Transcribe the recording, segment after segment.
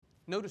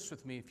Notice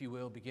with me, if you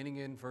will, beginning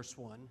in verse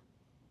 1,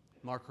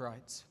 Mark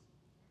writes,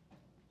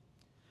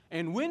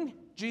 "And when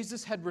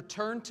Jesus had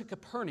returned to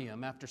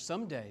Capernaum after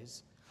some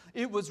days,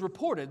 it was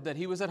reported that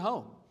he was at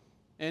home,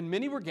 and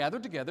many were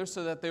gathered together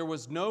so that there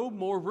was no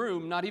more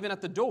room, not even at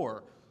the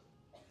door.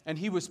 And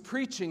he was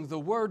preaching the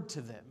word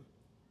to them.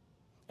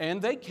 And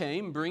they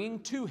came, bringing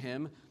to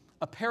him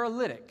a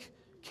paralytic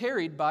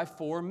carried by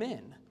 4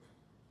 men.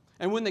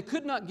 And when they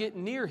could not get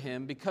near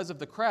him because of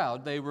the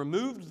crowd, they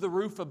removed the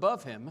roof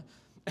above him.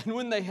 And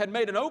when they had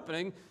made an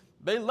opening,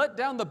 they let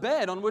down the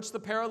bed on which the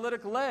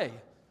paralytic lay.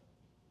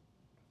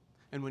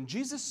 And when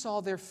Jesus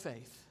saw their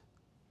faith,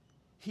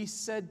 he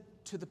said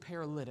to the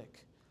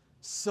paralytic,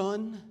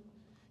 'Son,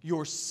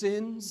 your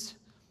sins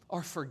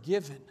are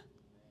forgiven.'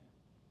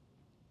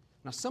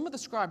 Now some of the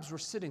scribes were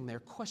sitting there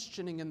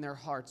questioning in their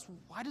hearts,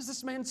 'Why does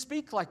this man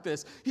speak like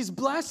this? He's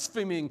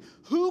blaspheming.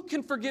 Who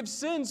can forgive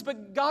sins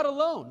but God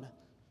alone?'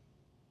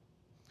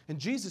 And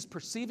Jesus,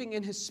 perceiving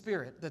in his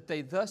spirit that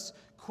they thus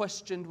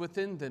questioned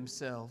within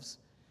themselves,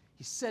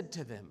 he said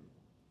to them,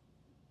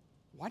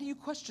 'Why do you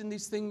question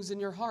these things in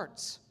your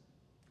hearts?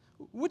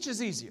 Which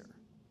is easier,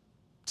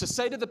 to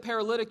say to the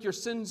paralytic, your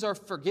sins are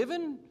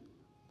forgiven,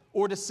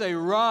 or to say,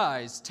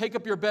 rise, take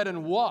up your bed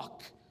and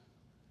walk?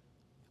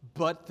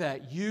 But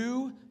that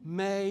you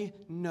may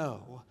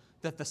know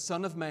that the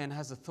Son of Man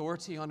has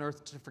authority on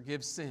earth to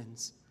forgive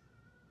sins,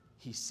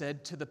 he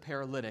said to the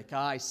paralytic,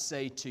 I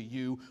say to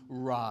you,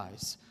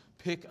 rise,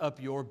 pick up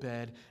your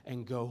bed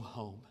and go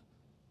home.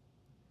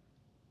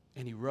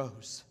 And he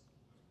rose.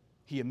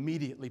 He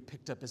immediately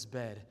picked up his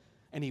bed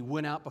and he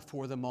went out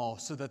before them all,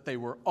 so that they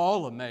were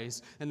all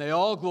amazed and they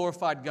all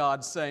glorified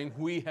God, saying,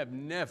 we have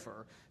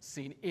never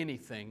seen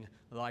anything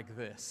like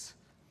this.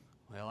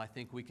 Well, I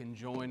think we can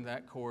join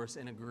that chorus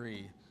and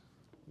agree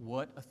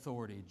what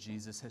authority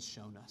Jesus has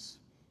shown us.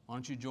 Why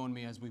don't you join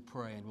me as we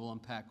pray and we'll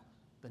unpack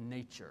the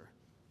nature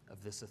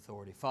of this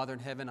authority. Father in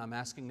heaven, I'm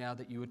asking now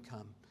that you would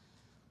come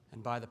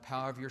and by the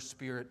power of your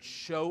Spirit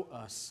show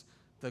us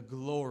the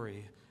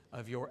glory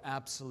of your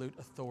absolute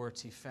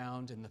authority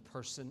found in the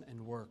person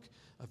and work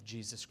of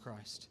Jesus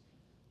Christ.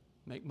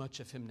 Make much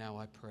of him now,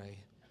 I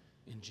pray,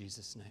 in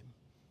Jesus' name.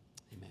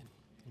 Amen.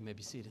 You may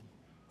be seated.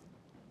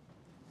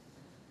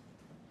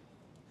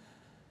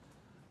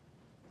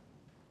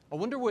 I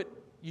wonder what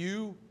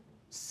you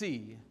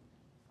see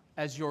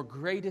as your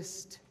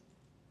greatest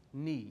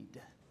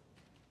need.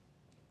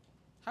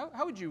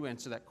 How would you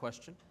answer that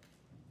question?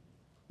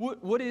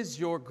 What is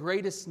your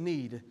greatest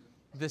need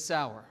this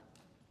hour?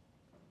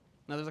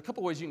 Now, there's a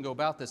couple ways you can go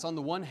about this. On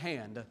the one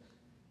hand,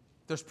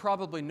 there's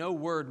probably no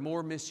word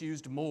more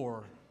misused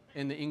more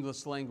in the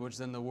English language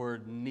than the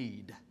word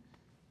need.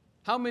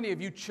 How many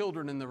of you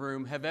children in the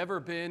room have ever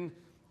been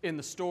in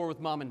the store with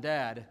mom and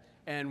dad,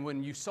 and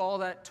when you saw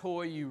that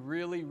toy you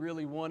really,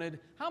 really wanted,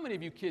 how many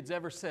of you kids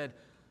ever said,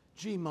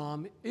 gee,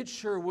 Mom, it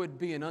sure would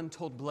be an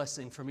untold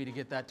blessing for me to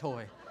get that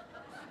toy.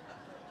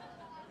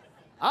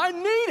 I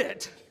need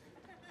it.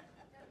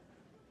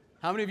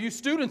 How many of you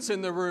students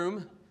in the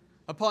room,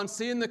 upon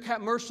seeing the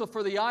commercial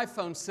for the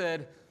iPhone,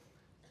 said,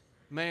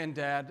 man,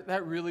 Dad,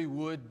 that really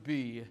would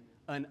be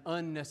an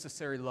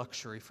unnecessary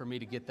luxury for me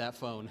to get that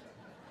phone.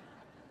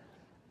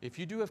 If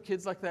you do have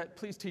kids like that,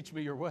 please teach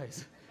me your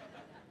ways.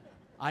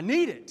 I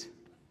need it.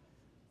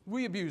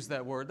 We abuse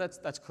that word,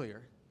 that's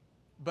clear.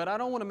 But I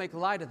don't want to make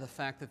light of the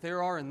fact that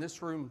there are in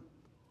this room,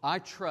 I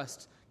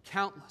trust,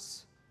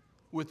 countless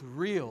with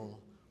real,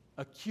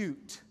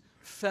 acute,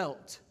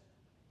 felt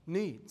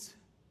needs.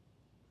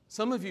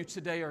 Some of you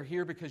today are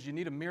here because you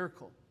need a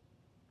miracle.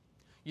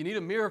 You need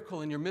a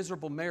miracle in your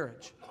miserable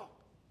marriage.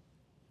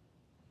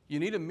 You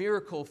need a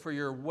miracle for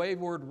your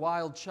wayward,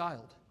 wild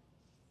child.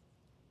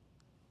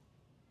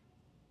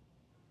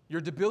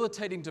 Your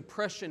debilitating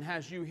depression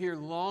has you here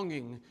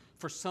longing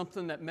for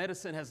something that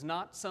medicine has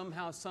not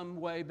somehow, some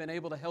way been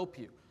able to help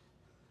you.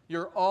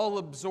 Your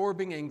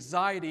all-absorbing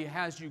anxiety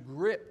has you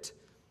gripped,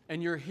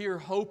 and you're here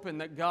hoping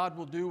that God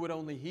will do what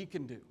only He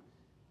can do.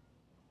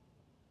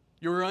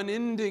 Your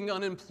unending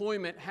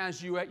unemployment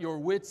has you at your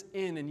wits'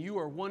 end, and you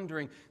are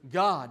wondering,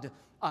 God,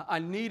 I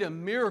need a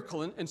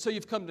miracle. And so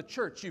you've come to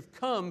church. You've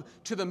come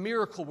to the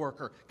miracle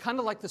worker, kind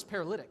of like this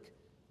paralytic.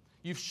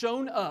 You've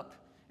shown up,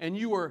 and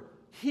you are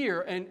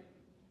here,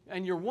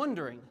 and you're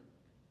wondering,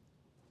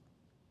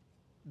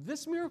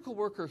 this miracle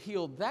worker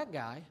healed that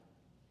guy.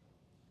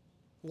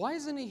 Why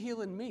isn't he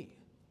healing me?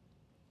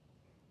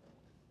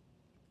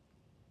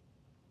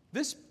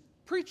 This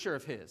preacher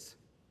of his,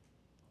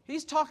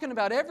 he's talking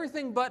about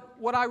everything but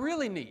what I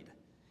really need.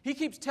 He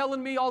keeps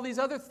telling me all these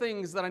other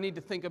things that I need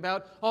to think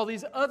about, all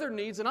these other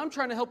needs, and I'm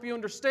trying to help you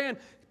understand.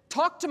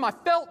 Talk to my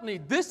felt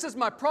need. This is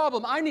my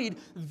problem. I need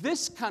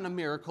this kind of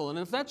miracle. And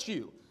if that's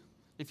you,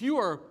 if you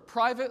are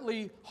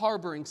privately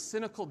harboring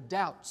cynical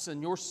doubts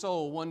in your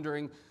soul,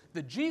 wondering,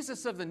 the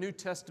Jesus of the New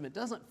Testament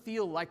doesn't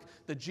feel like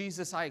the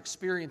Jesus I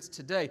experience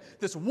today.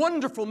 This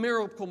wonderful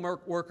miracle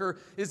worker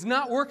is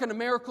not working a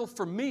miracle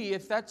for me.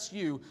 If that's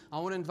you, I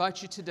want to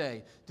invite you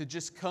today to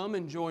just come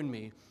and join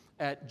me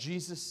at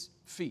Jesus'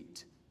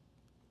 feet.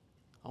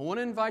 I want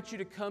to invite you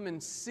to come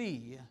and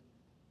see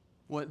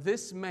what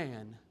this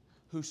man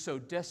who so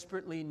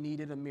desperately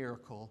needed a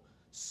miracle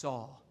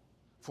saw.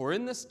 For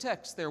in this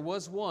text there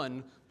was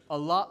one a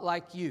lot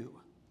like you,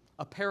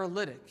 a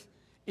paralytic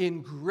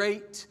in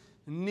great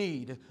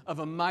need of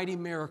a mighty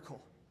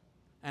miracle.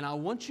 And I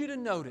want you to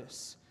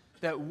notice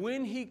that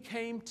when he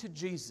came to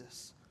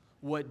Jesus,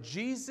 what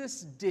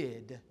Jesus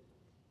did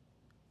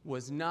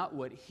was not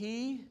what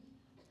he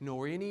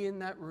nor any in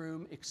that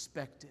room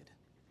expected.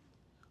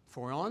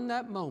 For on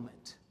that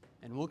moment,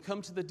 and we'll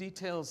come to the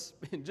details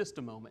in just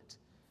a moment,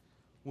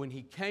 when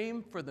he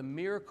came for the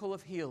miracle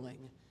of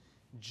healing,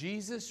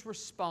 Jesus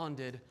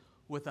responded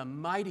with a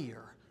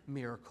mightier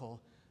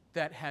miracle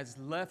that has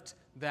left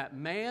that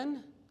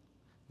man,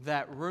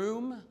 that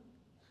room,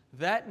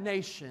 that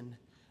nation,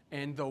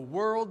 and the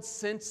world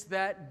since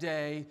that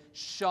day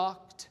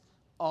shocked,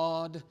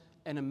 awed,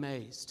 and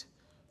amazed.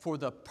 For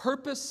the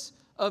purpose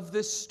of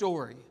this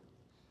story,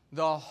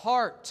 the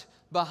heart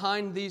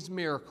behind these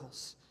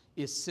miracles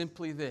is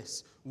simply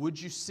this.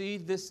 Would you see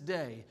this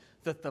day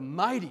that the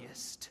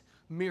mightiest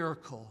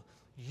miracle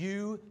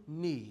you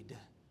need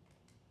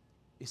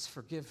is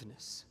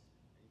forgiveness?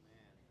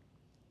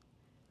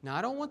 Now,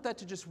 I don't want that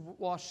to just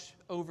wash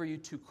over you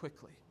too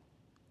quickly.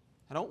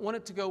 I don't want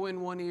it to go in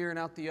one ear and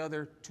out the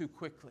other too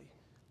quickly.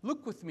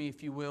 Look with me,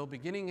 if you will,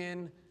 beginning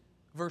in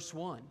verse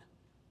 1.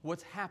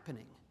 What's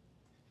happening?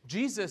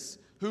 Jesus,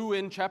 who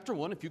in chapter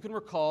 1, if you can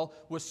recall,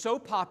 was so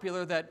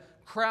popular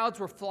that crowds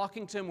were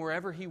flocking to him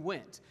wherever he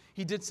went.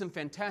 He did some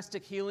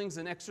fantastic healings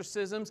and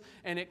exorcisms,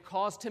 and it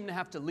caused him to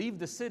have to leave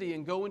the city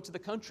and go into the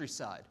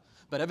countryside.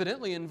 But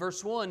evidently in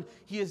verse 1,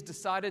 he has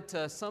decided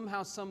to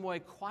somehow, some way,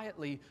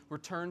 quietly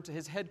return to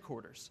his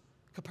headquarters,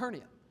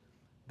 Capernaum.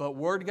 But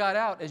word got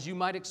out, as you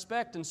might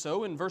expect, and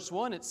so in verse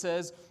 1 it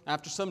says,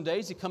 after some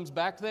days he comes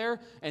back there,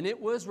 and it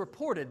was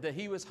reported that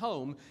he was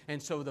home,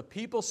 and so the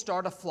people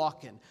start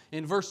a-flocking.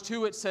 In verse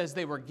 2 it says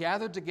they were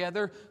gathered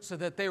together so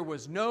that there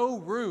was no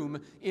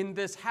room in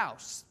this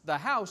house. The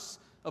house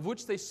of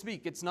which they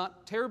speak, it's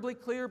not terribly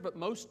clear, but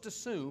most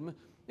assume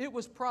it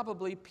was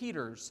probably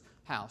Peter's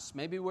house,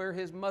 maybe where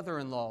his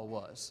mother-in-law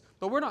was,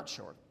 but we're not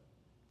sure.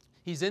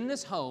 He's in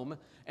this home,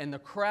 and the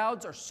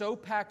crowds are so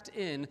packed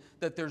in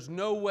that there's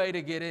no way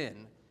to get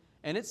in.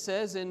 And it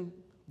says in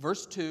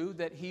verse 2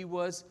 that he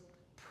was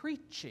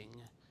preaching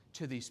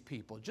to these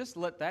people. Just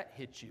let that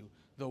hit you.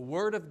 The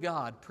Word of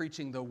God,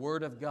 preaching the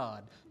Word of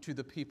God to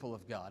the people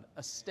of God.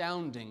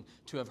 Astounding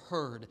to have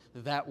heard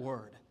that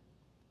word.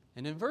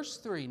 And in verse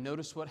 3,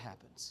 notice what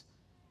happens.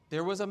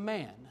 There was a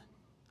man,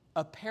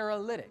 a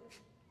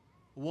paralytic,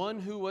 one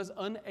who was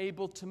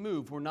unable to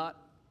move. We're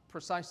not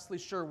precisely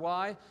sure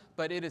why,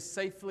 but it is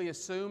safely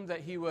assumed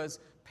that he was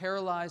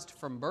paralyzed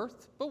from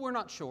birth, but we're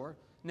not sure.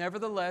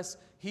 Nevertheless,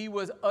 he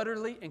was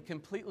utterly and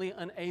completely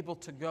unable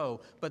to go.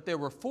 But there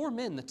were 4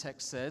 men, the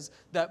text says,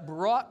 that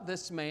brought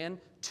this man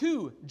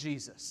to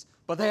Jesus.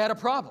 But they had a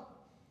problem.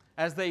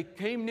 As they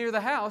came near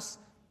the house,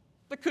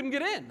 they couldn't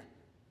get in.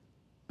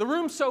 The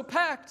room's so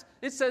packed,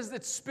 it says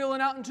it's spilling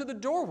out into the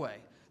doorway.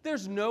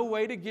 There's no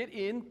way to get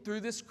in through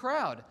this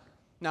crowd.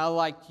 Now,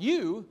 like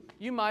you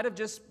might have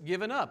just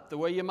given up, the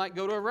way you might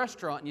go to a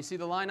restaurant and you see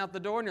the line out the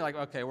door and you're like,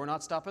 okay, we're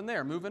not stopping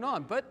there, moving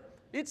on. But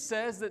it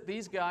says that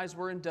these guys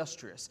were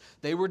industrious.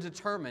 They were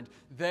determined.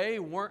 They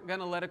weren't going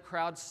to let a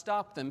crowd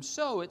stop them.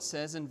 So it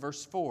says in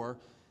verse 4,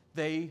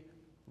 they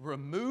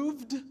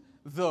removed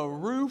the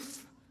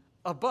roof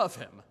above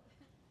him.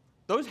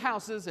 Those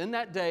houses in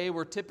that day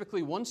were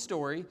typically 1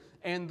 story,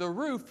 and the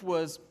roof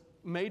was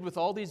made with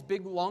all these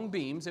big long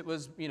beams. It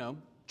was,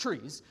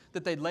 trees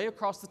that they'd lay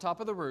across the top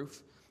of the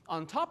roof.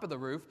 On top of the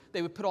roof,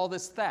 they would put all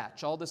this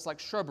thatch, all this like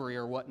shrubbery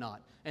or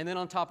whatnot. And then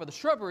on top of the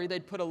shrubbery,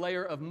 they'd put a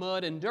layer of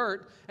mud and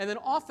dirt. And then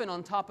often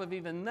on top of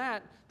even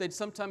that, they'd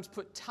sometimes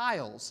put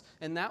tiles.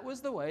 And that was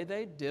the way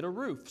they did a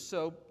roof.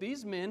 So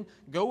these men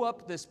go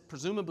up this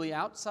presumably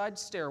outside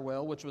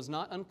stairwell, which was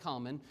not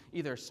uncommon,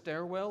 either a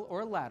stairwell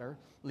or a ladder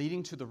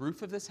leading to the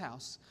roof of this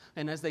house.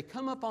 And as they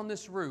come up on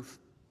this roof,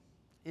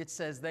 it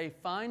says they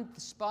find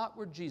the spot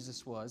where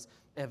Jesus was,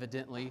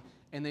 evidently,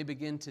 and they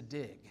begin to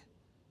dig.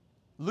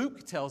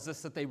 Luke tells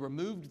us that they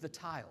removed the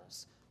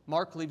tiles.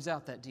 Mark leaves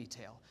out that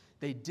detail.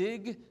 They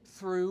dig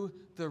through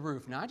the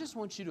roof. Now, I just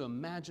want you to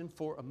imagine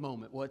for a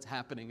moment what's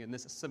happening in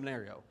this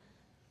scenario.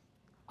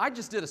 I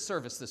just did a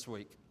service this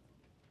week.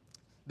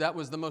 That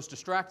was the most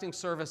distracting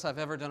service I've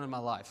ever done in my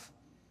life.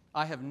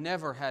 I have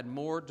never had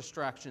more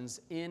distractions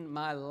in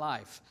my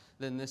life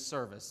than this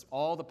service.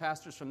 All the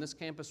pastors from this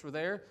campus were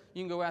there.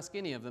 You can go ask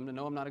any of them to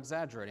know I'm not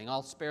exaggerating.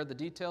 I'll spare the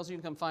details. You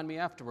can come find me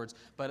afterwards.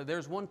 But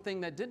there's one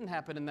thing that didn't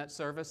happen in that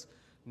service.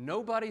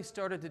 Nobody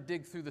started to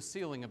dig through the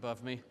ceiling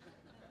above me.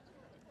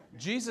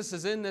 Jesus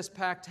is in this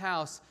packed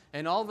house,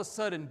 and all of a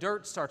sudden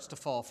dirt starts to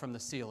fall from the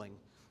ceiling.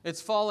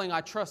 It's falling,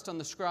 I trust, on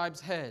the scribes'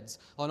 heads,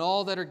 on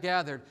all that are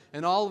gathered,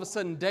 and all of a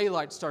sudden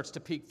daylight starts to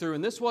peek through.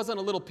 And this wasn't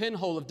a little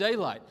pinhole of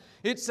daylight.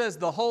 It says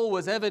the hole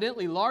was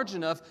evidently large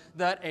enough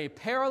that a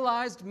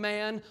paralyzed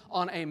man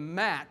on a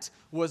mat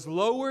was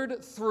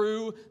lowered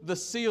through the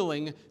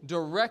ceiling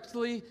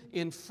directly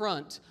in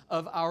front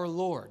of our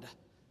Lord.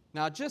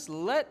 Now just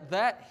let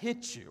that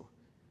hit you.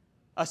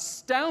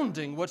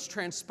 astounding what's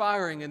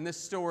transpiring in this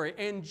story.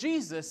 And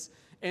Jesus,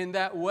 in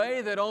that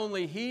way that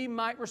only He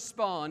might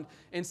respond,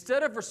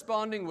 instead of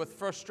responding with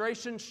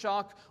frustration,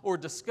 shock, or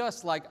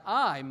disgust like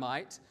I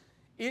might,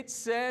 it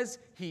says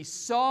He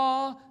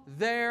saw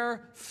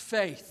their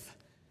faith.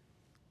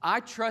 I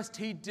trust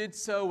He did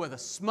so with a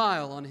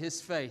smile on His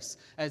face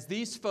as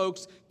these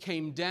folks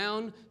came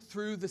down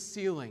through the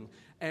ceiling.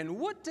 And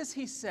what does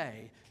He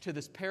say to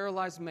this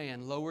paralyzed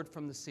man lowered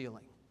from the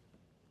ceiling?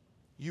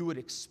 You would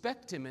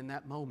expect him in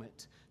that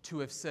moment to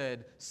have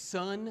said,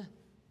 "Son,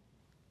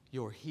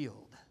 you're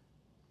healed."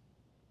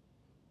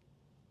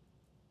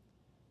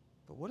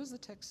 But what does the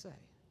text say?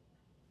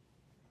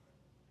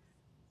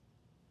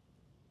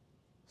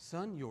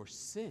 "Son, your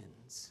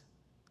sins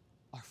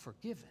are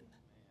forgiven."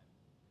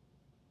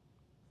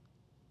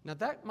 Now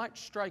that might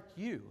strike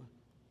you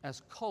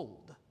as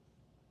cold,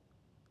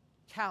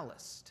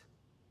 calloused,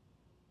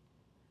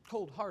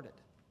 cold-hearted,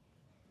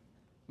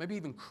 maybe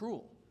even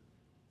cruel.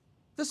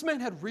 This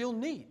man had real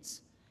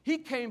needs. He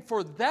came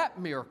for that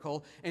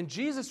miracle, and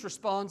Jesus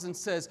responds and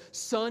says,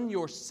 "Son,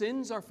 your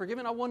sins are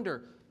forgiven." I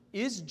wonder,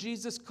 is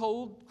Jesus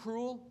cold,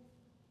 cruel,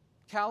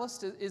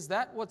 calloused? Is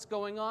that what's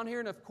going on here?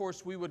 And of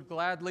course, we would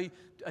gladly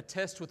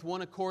attest with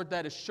one accord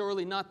that is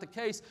surely not the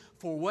case.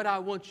 For what I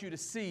want you to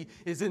see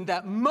is in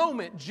that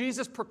moment,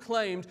 Jesus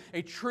proclaimed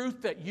a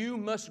truth that you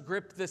must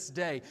grip this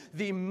day.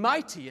 The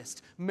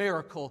mightiest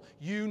miracle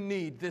you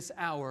need this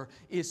hour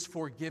is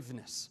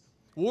forgiveness.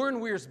 Warren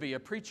Wiersbe, a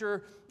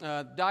preacher,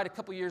 died a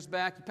couple years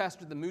back. He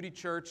pastored the Moody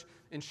Church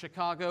in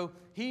Chicago.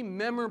 He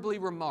memorably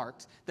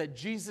remarked that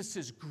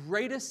Jesus'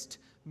 greatest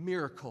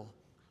miracle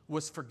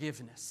was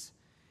forgiveness.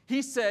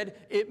 He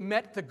said it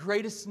met the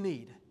greatest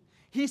need.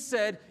 He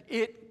said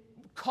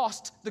it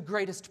cost the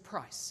greatest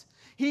price.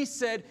 He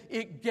said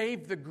it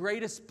gave the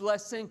greatest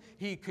blessing.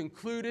 He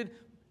concluded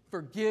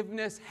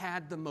forgiveness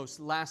had the most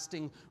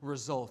lasting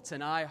results.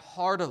 And I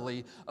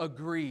heartily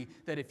agree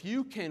that if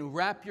you can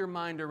wrap your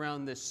mind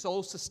around this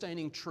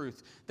soul-sustaining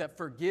truth that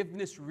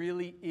forgiveness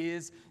really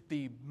is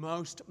the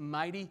most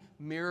mighty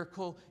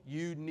miracle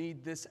you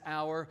need this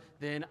hour,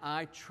 then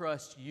I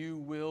trust you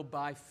will,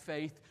 by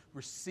faith,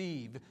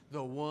 receive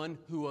the one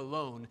who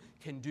alone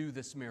can do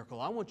this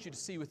miracle. I want you to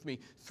see with me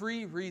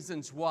 3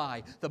 reasons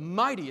why the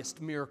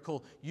mightiest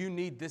miracle you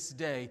need this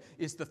day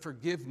is the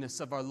forgiveness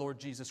of our Lord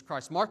Jesus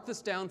Christ. Mark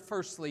this down.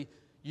 Firstly,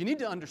 you need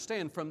to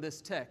understand from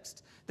this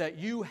text that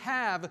you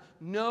have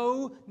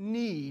no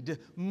need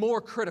more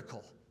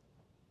critical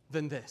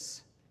than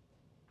this.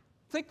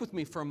 Think with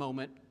me for a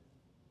moment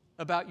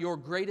about your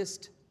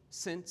greatest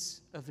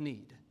sense of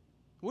need.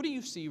 What do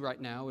you see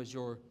right now as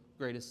your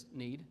greatest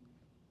need?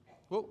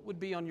 What would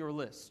be on your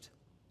list?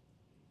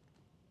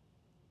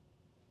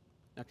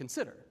 Now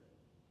consider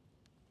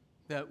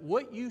that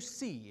what you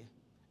see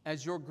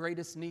as your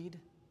greatest need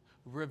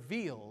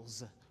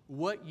reveals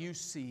what you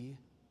see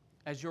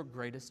as your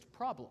greatest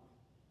problem.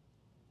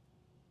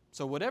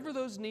 So whatever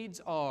those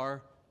needs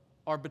are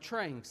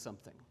betraying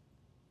something.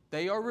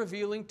 They are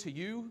revealing to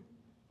you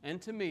and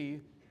to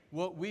me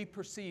what we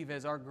perceive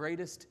as our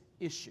greatest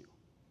issue,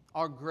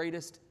 our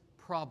greatest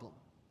problem.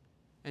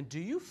 And do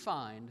you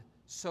find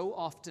so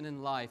often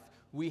in life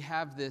we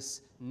have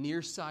this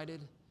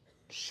nearsighted,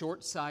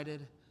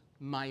 short-sighted,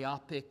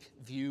 myopic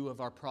view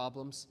of our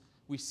problems?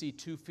 We see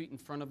 2 feet in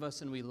front of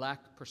us and we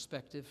lack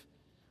perspective.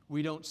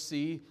 We don't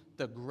see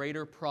the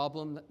greater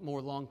problem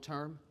more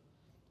long-term.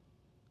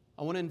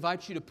 I want to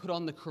invite you to put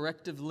on the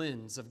corrective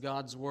lens of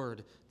God's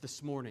Word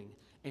this morning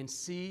and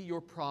see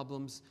your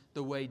problems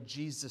the way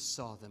Jesus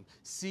saw them.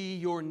 See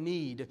your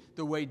need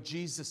the way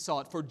Jesus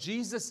saw it. For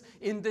Jesus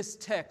in this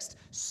text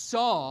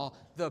saw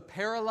the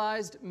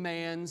paralyzed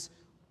man's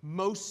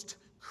most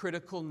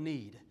critical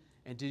need.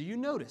 And did you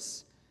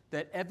notice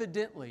that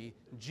evidently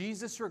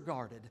Jesus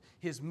regarded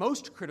his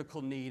most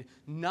critical need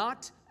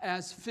not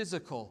as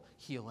physical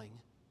healing,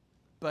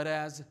 but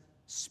as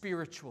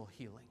spiritual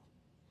healing?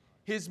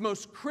 His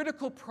most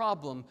critical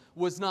problem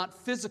was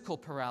not physical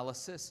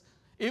paralysis.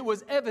 It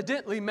was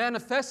evidently,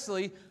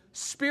 manifestly,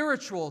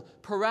 spiritual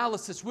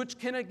paralysis, which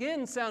can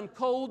again sound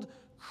cold,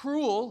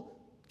 cruel,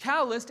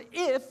 calloused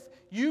if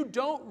you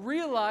don't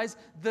realize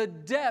the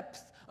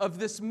depth of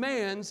this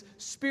man's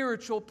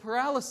spiritual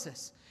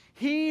paralysis.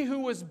 He who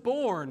was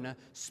born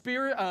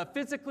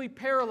physically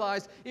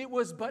paralyzed, it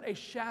was but a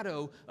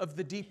shadow of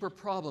the deeper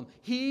problem.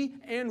 He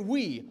and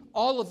we,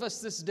 all of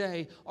us this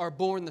day, are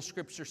born, the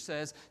Scripture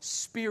says,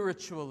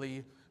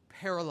 spiritually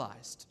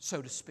paralyzed,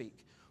 so to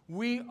speak.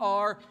 We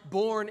are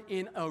born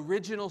in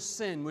original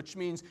sin, which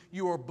means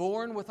you are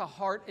born with a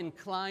heart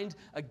inclined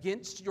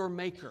against your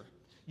Maker.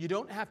 You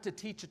don't have to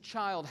teach a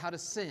child how to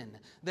sin.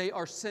 They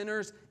are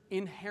sinners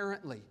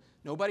inherently.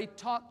 Nobody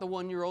taught the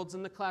 1-year-olds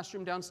in the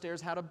classroom downstairs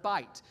how to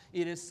bite.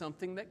 It is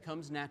something that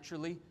comes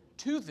naturally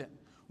to them.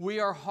 We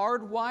are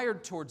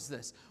hardwired towards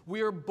this.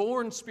 We are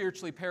born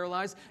spiritually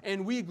paralyzed,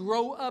 and we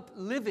grow up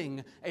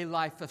living a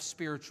life of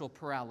spiritual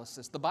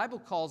paralysis. The Bible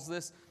calls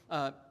this,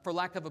 for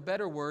lack of a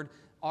better word,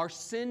 our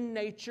sin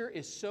nature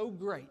is so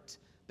great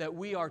that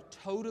we are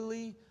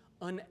totally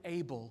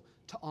unable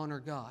to honor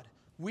God.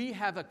 we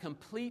have a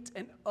complete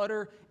and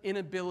utter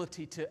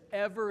inability to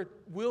ever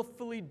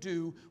willfully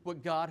do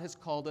what God has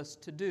called us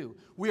to do.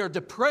 We are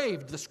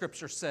depraved, the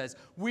Scripture says.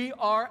 We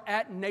are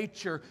at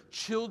nature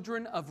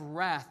children of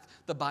wrath,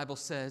 the Bible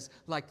says,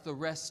 like the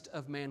rest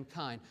of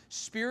mankind.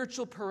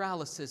 Spiritual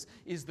paralysis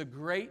is the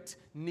great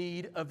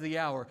need of the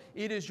hour.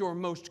 It is your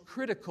most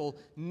critical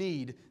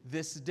need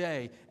this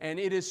day. And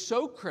it is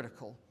so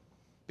critical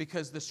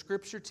because the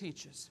Scripture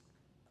teaches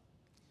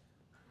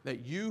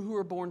that you who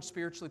are born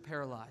spiritually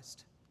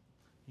paralyzed,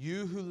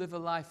 you who live a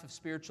life of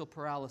spiritual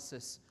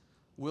paralysis,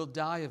 will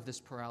die of this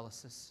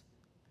paralysis,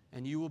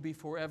 and you will be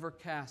forever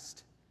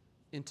cast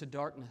into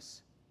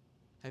darkness.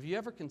 Have you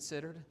ever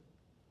considered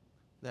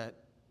that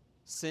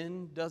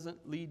sin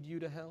doesn't lead you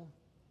to hell?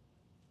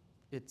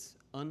 It's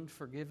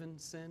unforgiven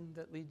sin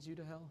that leads you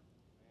to hell.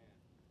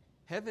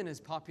 Heaven is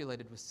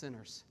populated with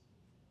sinners,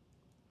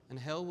 and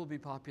hell will be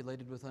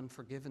populated with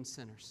unforgiven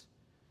sinners,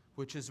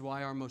 which is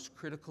why our most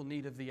critical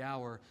need of the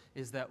hour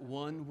is that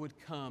one would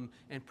come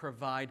and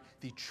provide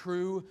the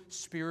true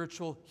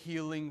spiritual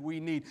healing we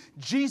need.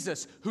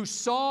 Jesus, who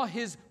saw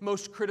his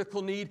most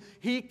critical need,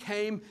 he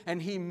came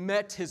and he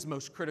met his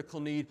most critical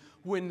need.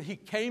 When he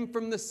came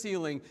from the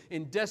ceiling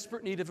in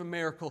desperate need of a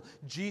miracle,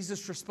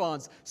 Jesus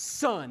responds,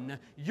 "Son,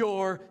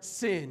 your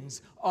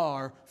sins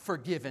are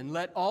forgiven."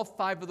 Let all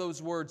 5 of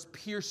those words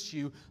pierce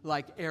you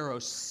like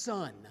arrows.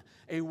 Son,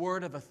 a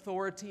word of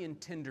authority and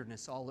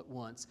tenderness all at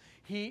once.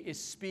 He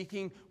is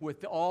speaking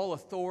with all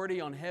authority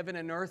on heaven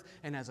and earth,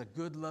 and as a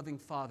good, loving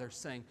father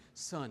saying,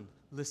 "Son,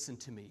 listen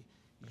to me.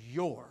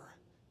 Your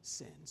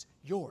sins,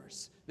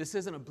 yours." This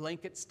isn't a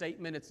blanket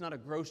statement. It's not a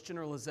gross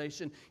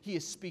generalization. He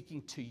is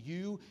speaking to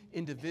you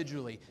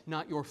individually,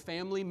 not your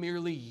family,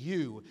 merely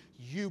you.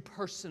 You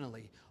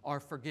personally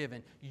are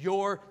forgiven.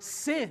 Your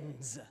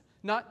sins,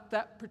 not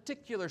that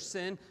particular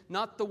sin,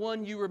 not the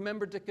one you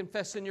remembered to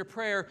confess in your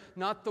prayer,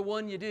 not the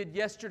one you did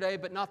yesterday,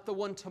 but not the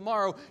one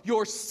tomorrow.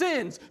 Your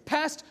sins,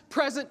 past,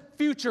 present,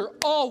 future,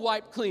 all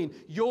wiped clean.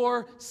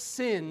 Your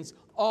sins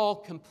all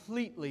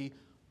completely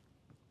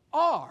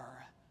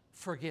are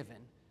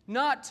forgiven.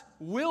 Not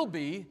will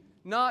be,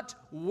 not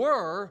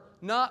were,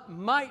 not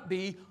might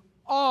be,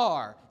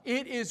 are.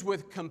 It is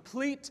with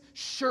complete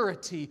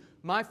surety,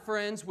 my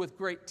friends, with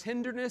great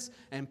tenderness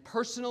and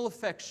personal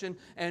affection,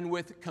 and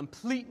with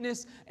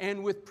completeness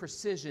and with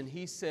precision.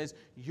 He says,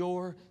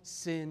 your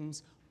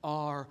sins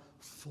are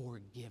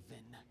forgiven.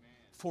 Amen.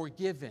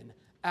 Forgiven.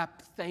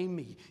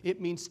 Apthemi. It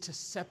means to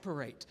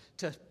separate,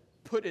 to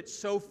put it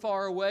so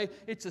far away,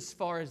 it's as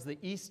far as the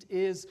east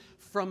is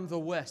from the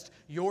west.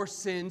 Your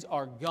sins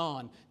are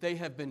gone. They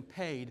have been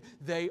paid.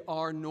 They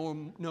are no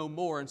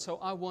more. And so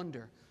I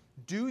wonder,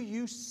 do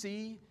you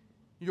see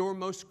your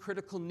most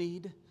critical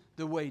need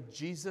the way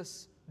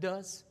Jesus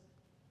does?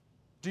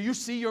 Do you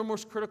see your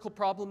most critical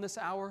problem this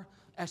hour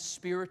as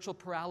spiritual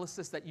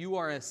paralysis, that you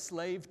are a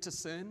slave to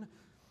sin?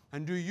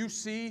 And do you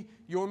see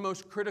your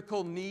most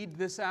critical need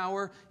this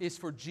hour is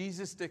for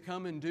Jesus to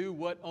come and do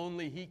what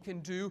only He can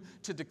do,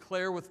 to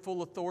declare with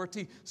full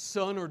authority,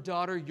 son or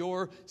daughter,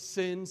 your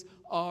sins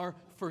are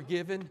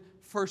forgiven?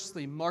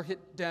 Firstly, mark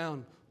it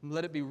down and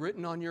let it be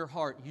written on your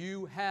heart.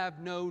 You have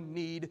no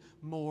need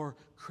more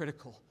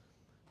critical.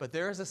 But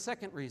there is a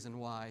second reason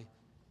why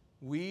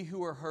we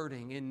who are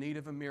hurting, in need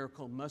of a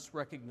miracle, must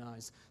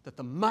recognize that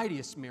the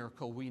mightiest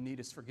miracle we need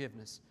is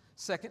forgiveness.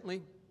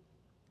 Secondly,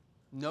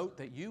 note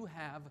that you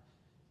have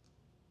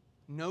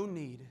no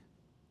need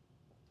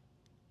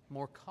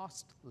more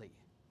costly.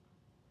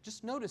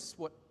 Just notice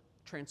what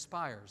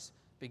transpires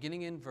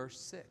beginning in verse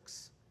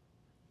 6.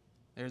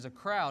 There's a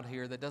crowd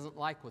here that doesn't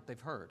like what they've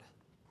heard.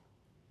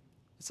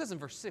 It says in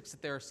verse 6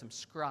 that there are some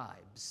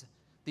scribes.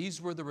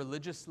 These were the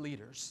religious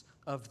leaders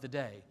of the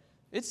day.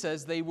 It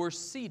says they were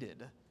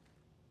seated.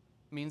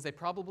 It means they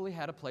probably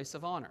had a place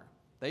of honor.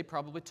 They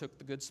probably took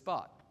the good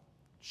spot.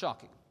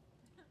 Shocking.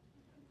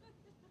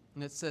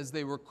 And it says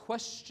they were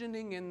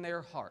questioning in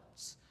their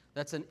hearts.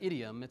 That's an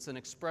idiom. It's an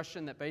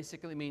expression that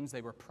basically means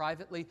they were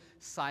privately,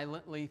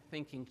 silently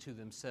thinking to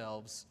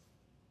themselves,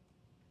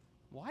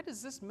 why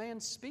does this man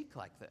speak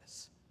like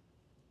this?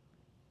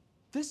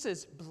 This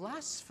is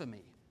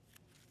blasphemy.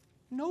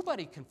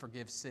 Nobody can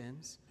forgive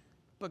sins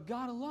but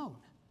God alone.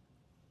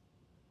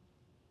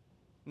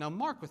 Now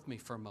mark with me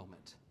for a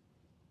moment.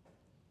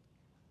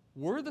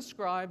 Were the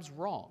scribes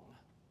wrong?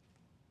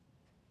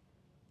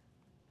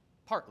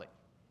 Partly.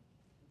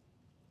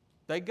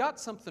 They got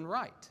something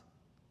right.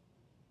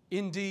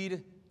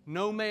 Indeed,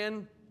 no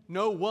man,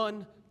 no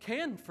one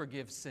can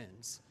forgive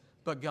sins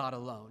but God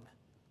alone.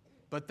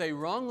 But they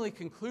wrongly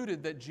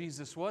concluded that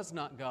Jesus was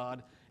not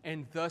God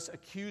and thus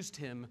accused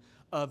Him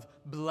of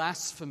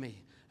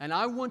blasphemy. And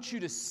I want you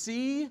to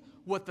see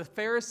what the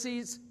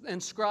Pharisees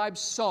and scribes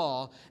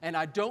saw, and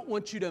I don't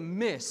want you to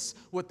miss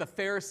what the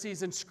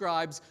Pharisees and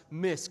scribes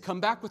missed.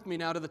 Come back with me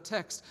now to the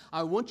text.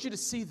 I want you to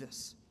see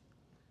this.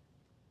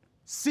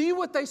 See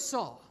what they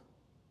saw.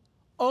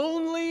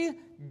 Only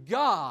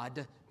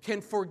God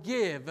can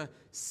forgive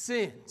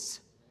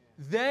sins.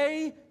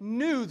 They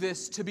knew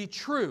this to be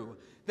true,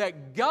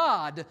 that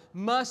God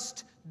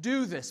must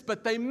do this,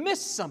 but they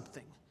missed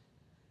something.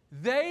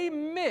 they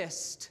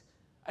missed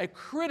a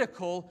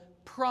critical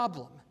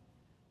problem.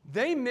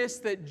 They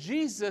missed that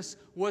Jesus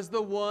was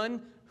the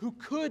one who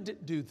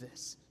could do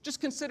this. Just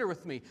consider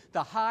with me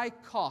the high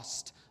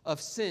cost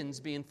of sins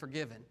being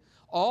forgiven.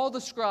 All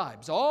the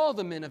scribes, all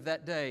the men of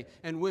that day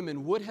and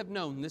women would have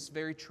known this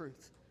very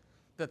truth,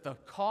 that the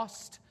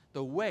cost,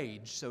 the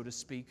wage, so to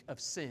speak, of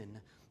sin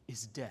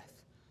is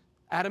death.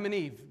 Adam and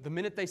Eve, the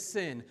minute they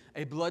sin,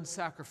 a blood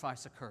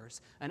sacrifice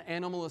occurs. An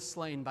animal is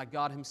slain by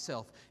God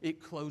Himself.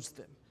 It clothes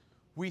them.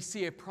 We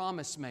see a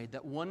promise made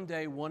that one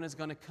day one is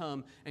going to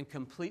come and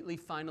completely,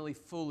 finally,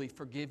 fully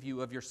forgive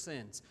you of your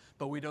sins.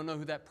 But we don't know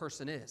who that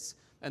person is.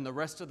 And the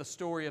rest of the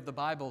story of the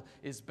Bible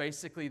is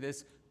basically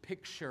this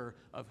picture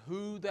of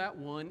who that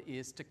one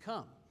is to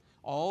come.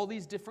 All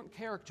these different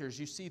characters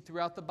you see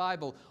throughout the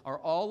Bible are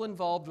all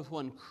involved with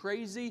one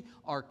crazy,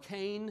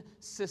 arcane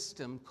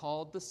system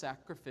called the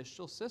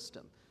sacrificial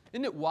system.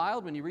 Isn't it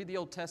wild when you read the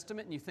Old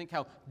Testament and you think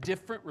how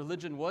different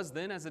religion was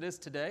then as it is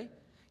today?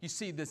 You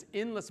see this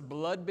endless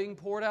blood being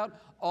poured out,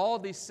 all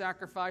these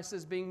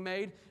sacrifices being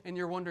made, and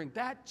you're wondering,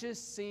 that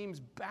just seems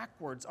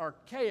backwards,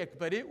 archaic,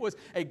 but it was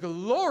a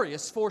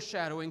glorious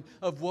foreshadowing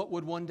of what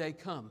would one day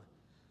come.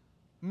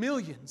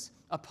 Millions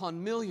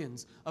upon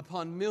millions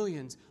upon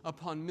millions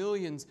upon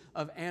millions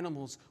of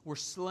animals were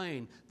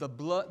slain.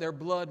 Their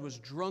blood was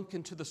drunk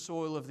into the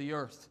soil of the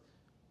earth,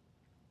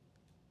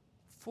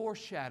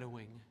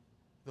 foreshadowing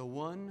the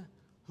one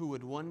who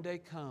would one day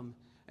come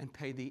and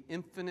pay the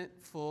infinite,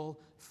 full,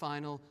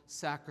 final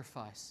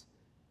sacrifice.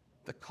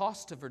 The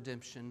cost of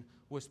redemption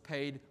was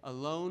paid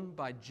alone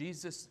by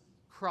Jesus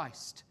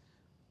Christ,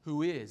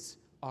 who is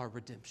our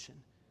redemption.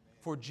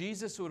 For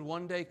Jesus would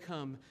one day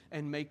come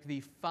and make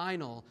the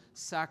final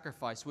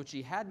sacrifice, which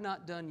He had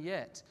not done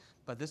yet.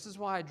 But this is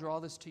why I draw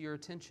this to your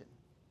attention.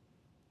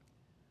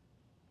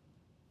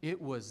 It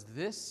was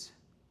this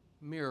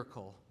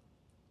miracle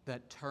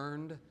that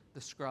turned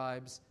the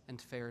scribes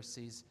and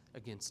Pharisees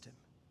against Him.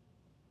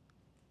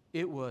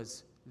 It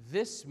was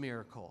this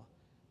miracle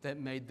that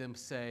made them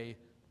say,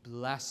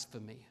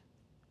 blasphemy.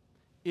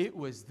 It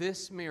was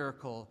this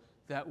miracle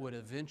that would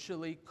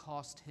eventually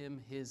cost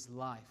Him His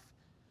life.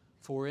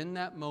 For in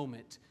that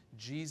moment,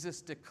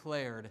 Jesus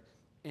declared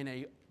in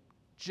a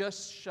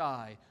just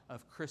shy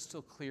of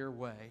crystal clear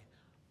way,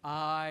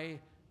 I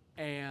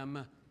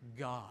am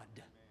God.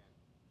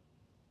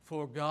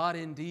 For God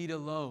indeed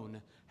alone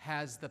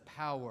has the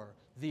power,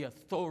 the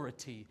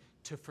authority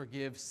to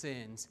forgive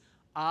sins.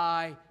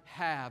 I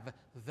have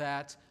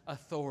that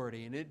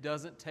authority. And it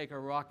doesn't take a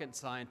rocket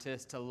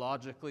scientist to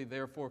logically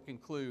therefore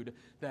conclude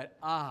that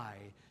I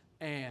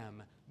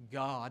am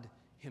God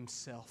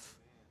Himself.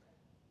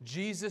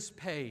 Jesus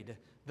paid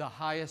the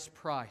highest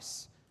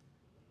price.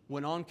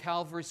 When on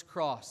Calvary's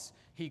cross,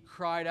 He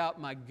cried out,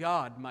 my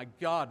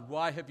God,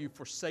 why have you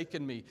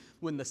forsaken me?"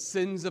 When the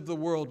sins of the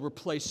world were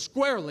placed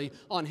squarely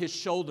on His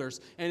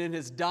shoulders, and in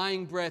His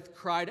dying breath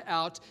cried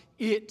out,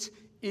 "It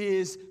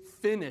is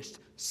finished,"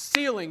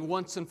 sealing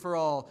once and for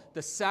all.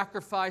 The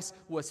sacrifice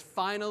was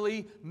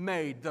finally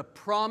made. The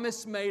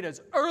promise made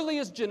as early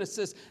as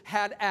Genesis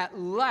had at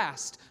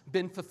last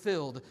been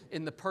fulfilled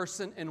in the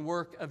person and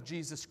work of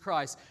Jesus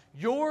Christ.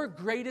 Your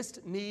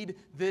greatest need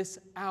this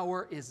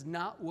hour is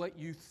not what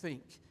you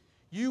think.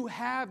 You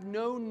have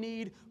no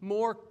need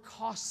more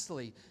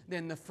costly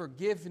than the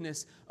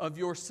forgiveness of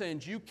your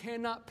sins. You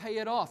cannot pay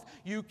it off.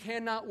 You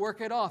cannot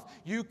work it off.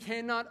 You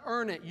cannot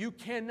earn it. You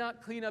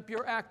cannot clean up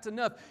your act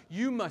enough.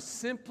 You must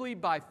simply,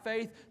 by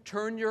faith,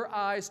 turn your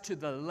eyes to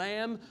the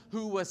Lamb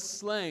who was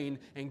slain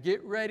and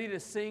get ready to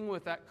sing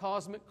with that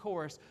cosmic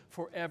chorus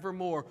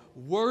forevermore.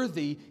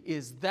 Worthy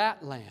is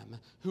that Lamb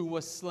who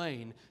was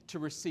slain to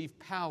receive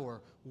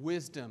power,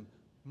 wisdom,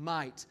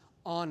 might,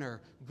 honor,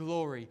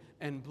 glory,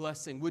 and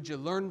blessing. Would you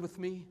learn with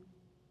me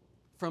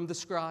from the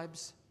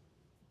scribes?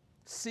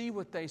 See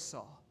what they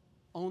saw.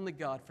 Only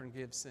God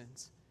forgives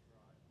sins.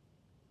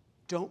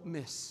 Don't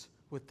miss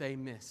what they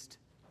missed.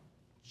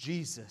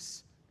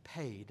 Jesus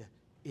paid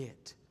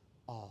it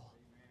all.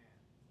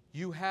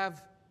 You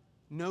have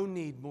no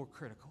need more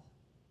critical.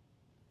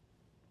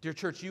 Dear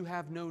church, you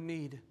have no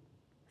need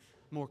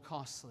more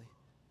costly.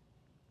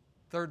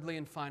 Thirdly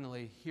and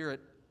finally, hear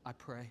it, I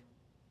pray.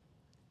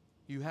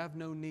 You have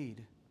no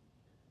need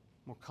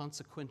more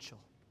consequential.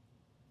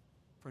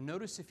 For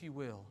notice, if you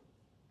will,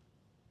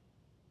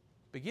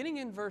 beginning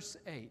in verse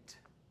 8,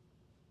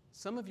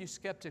 some of you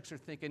skeptics are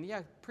thinking,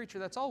 yeah, preacher,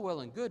 that's all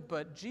well and good,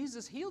 but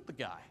Jesus healed the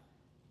guy.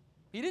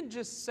 He didn't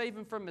just save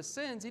him from his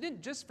sins. He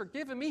didn't just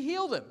forgive him. He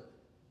healed him.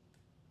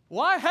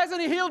 Why hasn't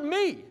He healed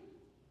me?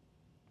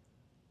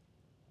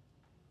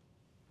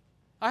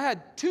 I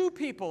had 2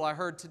 people I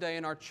heard today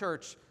in our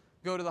church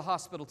go to the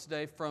hospital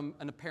today from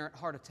an apparent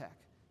heart attack.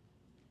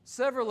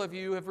 Several of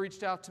you have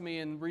reached out to me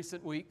in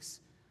recent weeks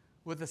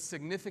with a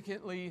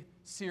significantly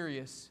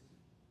serious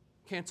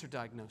cancer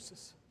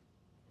diagnosis.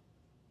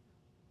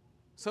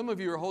 Some of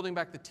you are holding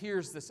back the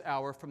tears this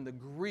hour from the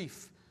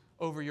grief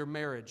over your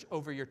marriage,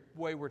 over your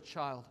wayward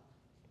child.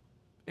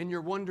 And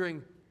you're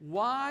wondering,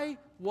 why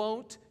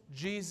won't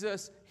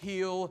Jesus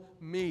heal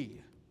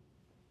me?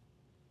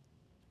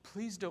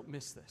 Please don't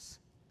miss this.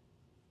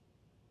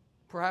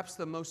 Perhaps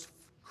the most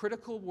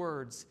critical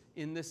words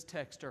in this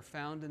text are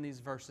found in these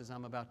verses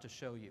I'm about to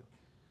show you.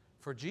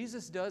 For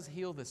Jesus does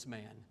heal this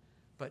man,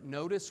 but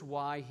notice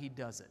why he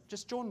does it.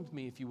 Just join with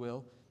me, if you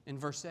will, in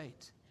verse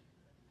 8.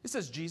 It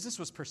says, Jesus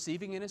was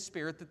perceiving in his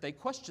spirit that they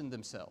questioned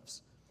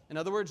themselves. In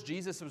other words,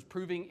 Jesus was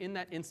proving in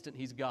that instant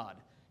he's God.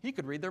 He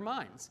could read their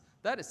minds.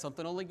 That is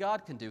something only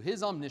God can do.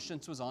 His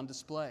omniscience was on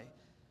display.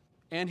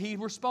 And he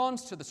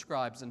responds to the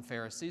scribes and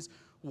Pharisees,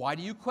 why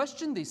do you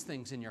question these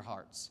things in your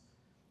hearts?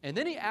 And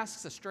then he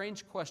asks a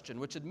strange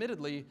question, which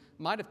admittedly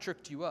might have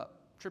tripped you up.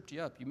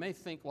 You may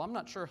think, well, I'm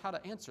not sure how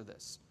to answer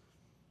this.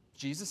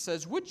 Jesus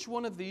says, which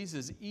one of these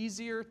is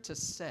easier to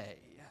say?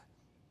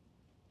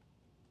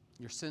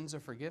 Your sins are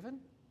forgiven?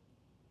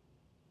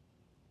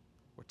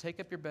 Or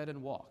take up your bed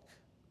and walk?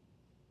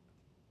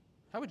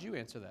 How would you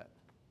answer that?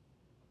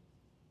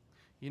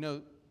 You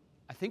know,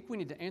 I think we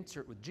need to answer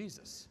it with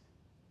Jesus.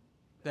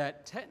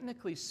 That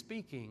technically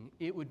speaking,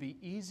 it would be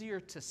easier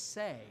to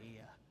say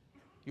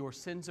your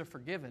sins are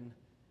forgiven,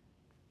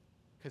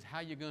 because how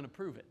are you going to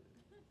prove it?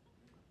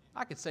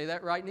 I could say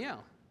that right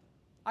now.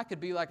 I could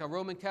be like a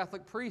Roman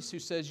Catholic priest who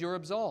says you're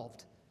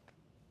absolved,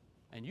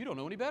 and you don't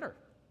know any better.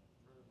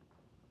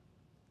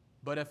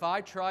 But if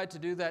I tried to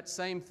do that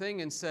same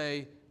thing and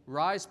say,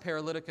 rise,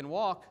 paralytic, and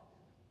walk,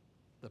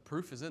 the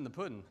proof is in the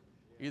pudding.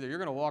 Either you're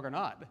going to walk or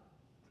not.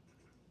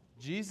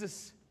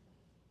 Jesus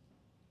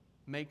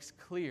makes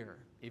clear,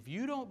 if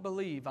you don't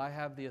believe I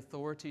have the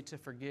authority to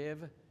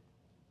forgive,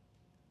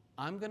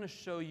 I'm going to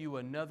show you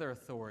another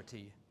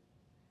authority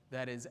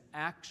that is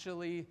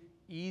actually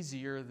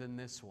easier than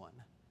this one.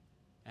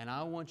 And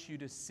I want you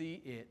to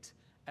see it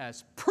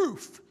as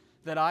proof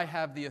that I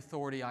have the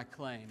authority I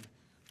claim.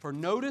 For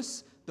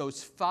notice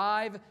those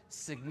 5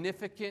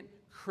 significant,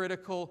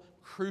 critical,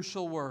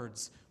 crucial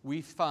words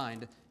we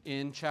find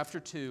in chapter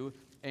 2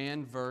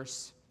 and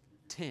verse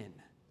 10.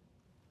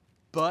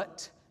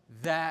 But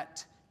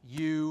that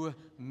you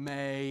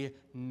may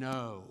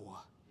know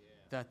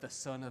that the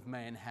Son of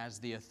Man has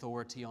the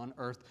authority on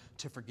earth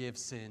to forgive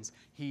sins.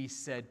 He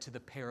said to the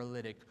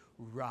paralytic,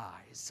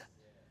 rise.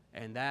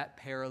 And that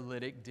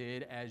paralytic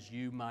did as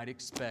you might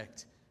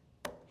expect.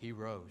 He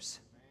rose.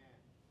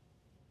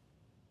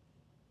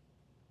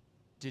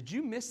 Did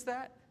you miss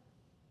that?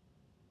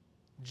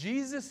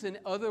 Jesus, in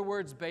other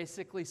words,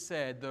 basically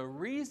said, the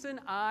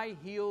reason I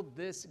healed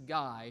this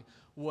guy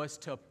was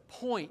to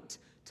point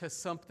to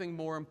something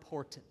more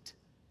important.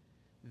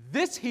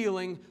 This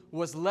healing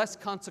was less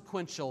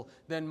consequential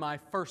than my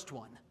first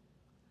one.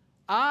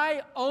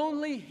 I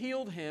only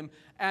healed him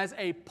as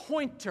a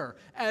pointer,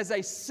 as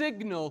a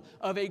signal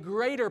of a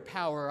greater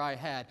power I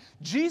had.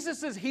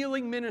 Jesus'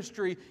 healing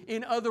ministry,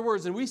 in other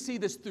words, and we see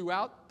this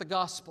throughout the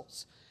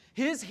Gospels,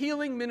 his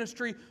healing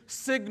ministry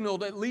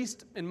signaled, at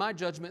least in my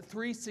judgment,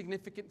 3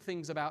 significant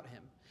things about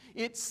him.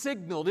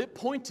 It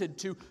pointed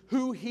to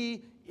who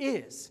he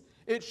is.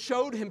 It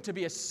showed him to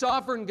be a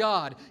sovereign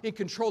God in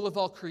control of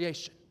all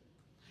creation.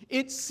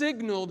 It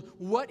signaled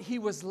what he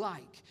was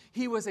like.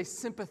 He was a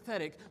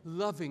sympathetic,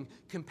 loving,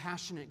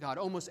 compassionate God.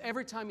 Almost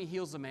every time he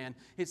heals a man,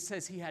 it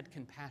says he had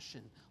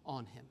compassion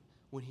on him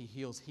when he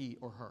heals he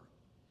or her.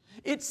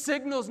 It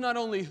signals not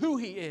only who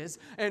he is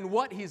and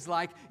what he's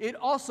like, it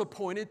also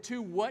pointed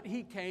to what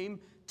he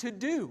came to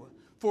do.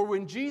 For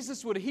when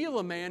Jesus would heal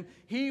a man,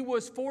 he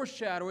was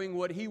foreshadowing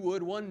what he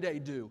would one day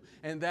do,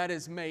 and that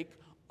is make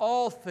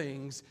all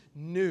things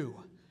new.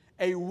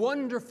 A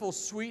wonderful,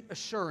 sweet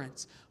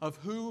assurance of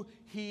who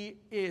he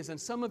is.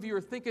 And some of you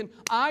are thinking,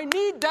 I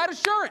need that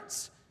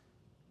assurance.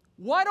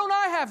 Why don't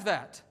I have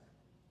that?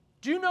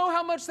 Do you know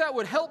how much that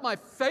would help my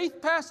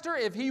faith, Pastor,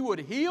 if he would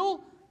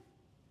heal?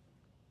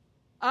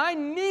 I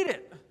need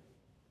it.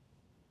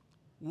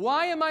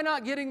 Why am I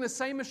not getting the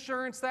same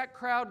assurance that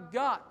crowd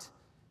got?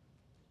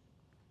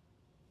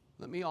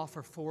 Let me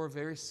offer 4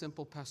 very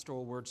simple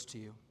pastoral words to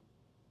you.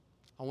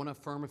 I want to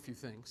affirm a few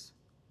things.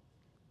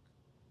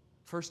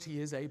 First,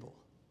 he is able.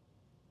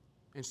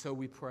 And so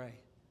we pray.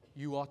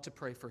 You ought to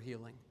pray for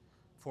healing.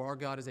 For our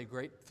God is a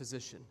great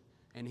physician,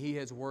 and he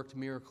has worked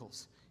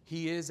miracles.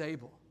 He is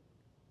able.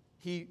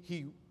 He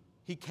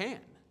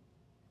can.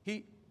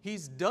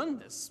 He's done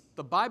this.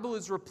 The Bible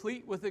is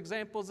replete with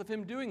examples of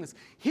him doing this.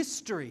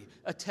 History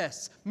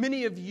attests.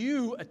 Many of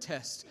you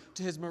attest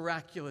to his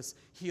miraculous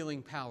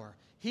healing power.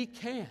 He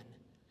can.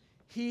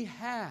 He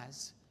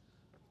has.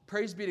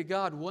 Praise be to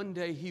God, one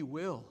day he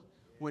will,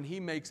 when he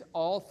makes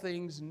all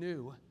things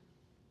new.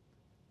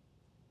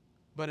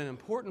 But an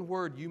important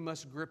word you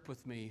must grip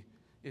with me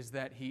is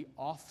that he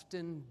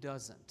often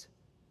doesn't.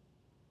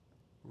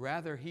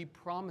 Rather, he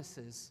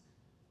promises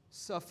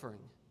suffering,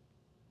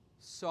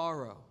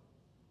 sorrow,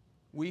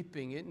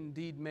 weeping. It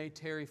indeed may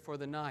tarry for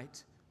the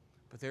night,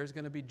 but there's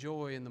going to be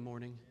joy in the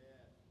morning.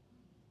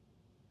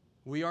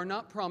 We are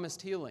not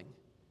promised healing.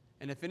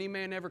 And if any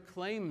man ever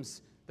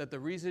claims that the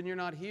reason you're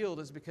not healed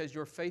is because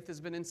your faith has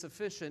been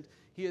insufficient,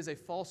 he is a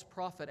false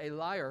prophet, a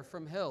liar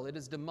from hell. It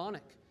is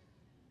demonic.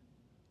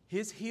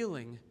 His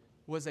healing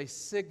was a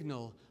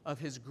signal of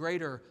his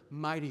greater,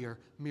 mightier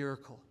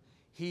miracle.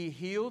 He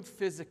healed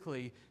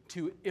physically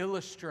to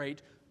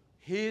illustrate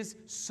His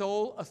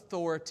sole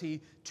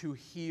authority to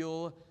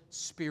heal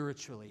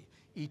spiritually,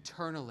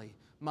 eternally.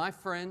 My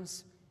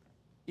friends,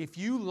 if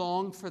you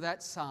long for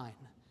that sign,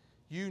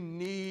 you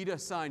need a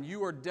sign.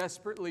 You are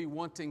desperately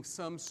wanting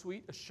some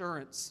sweet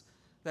assurance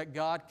that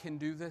God can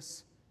do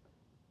this.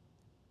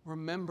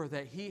 Remember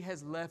that He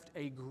has left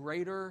a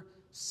greater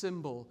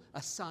symbol,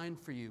 a sign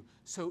for you,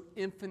 so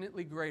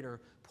infinitely greater,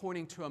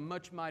 pointing to a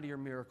much mightier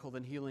miracle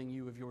than healing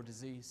you of your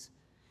disease.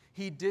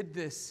 He did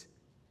this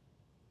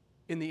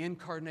in the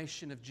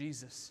incarnation of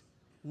Jesus.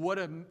 What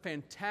a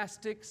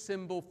fantastic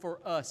symbol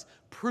for us,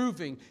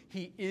 proving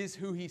He is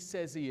who He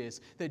says He is,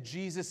 that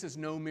Jesus is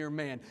no mere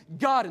man,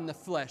 God in the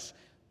flesh,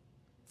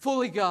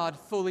 fully God,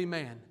 fully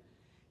man.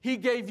 He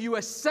gave you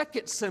a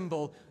second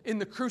symbol in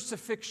the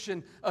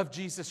crucifixion of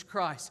Jesus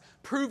Christ,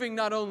 proving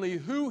not only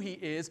who He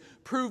is,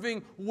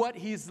 proving what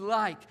He's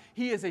like.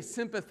 He is a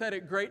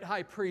sympathetic great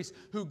high priest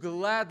who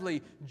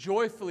gladly,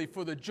 joyfully,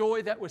 for the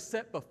joy that was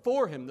set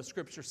before Him, the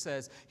Scripture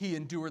says, He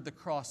endured the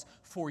cross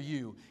for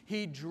you.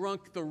 He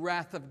drunk the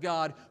wrath of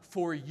God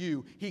for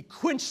you. He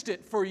quenched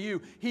it for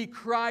you. He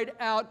cried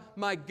out,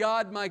 my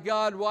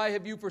God, why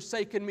have you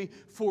forsaken me?"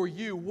 for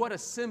you. What a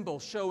symbol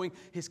showing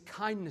His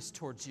kindness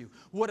towards you.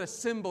 What a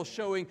symbol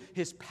showing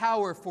His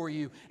power for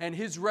you. And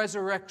His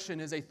resurrection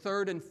is a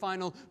third and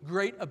final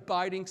great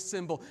abiding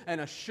symbol,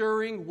 an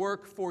assuring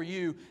work for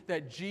you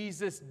that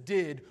Jesus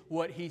did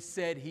what He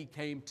said He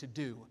came to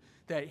do.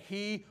 That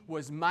He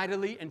was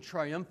mightily and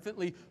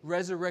triumphantly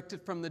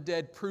resurrected from the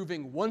dead,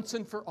 proving once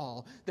and for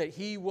all that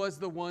He was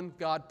the one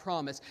God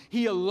promised.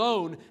 He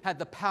alone had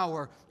the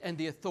power and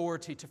the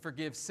authority to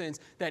forgive sins.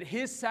 That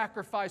His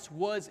sacrifice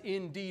was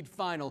indeed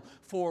final.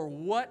 For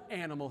what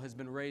animal has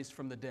been raised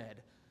from the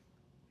dead?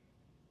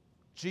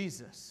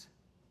 Jesus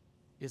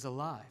is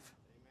alive.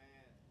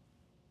 Amen.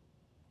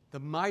 The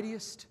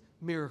mightiest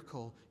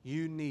miracle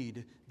you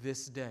need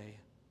this day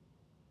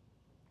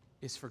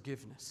is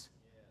forgiveness.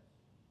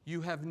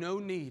 You have no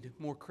need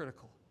more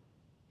critical,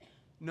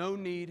 no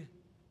need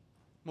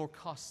more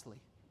costly.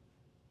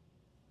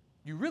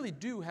 You really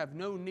do have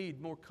no need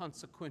more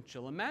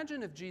consequential.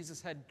 Imagine if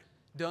Jesus had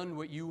done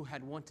what you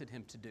had wanted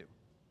Him to do.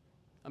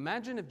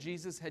 Imagine if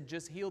Jesus had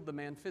just healed the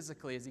man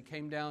physically as he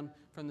came down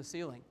from the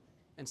ceiling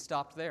and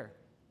stopped there.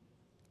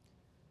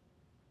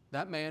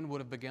 That man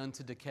would have begun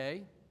to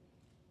decay.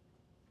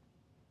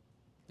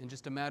 In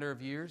just a matter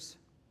of years,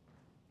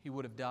 he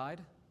would have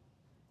died.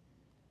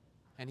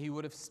 And he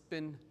would have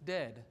been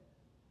dead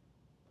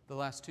the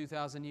last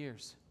 2,000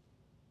 years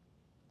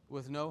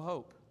with no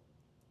hope.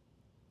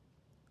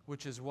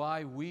 Which is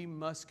why we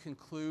must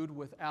conclude,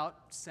 without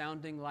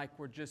sounding like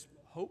we're just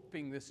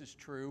hoping this is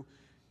true,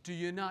 do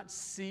you not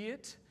see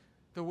it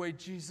the way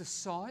Jesus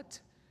saw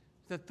it?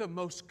 That the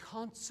most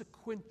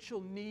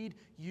consequential need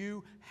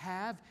you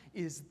have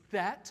is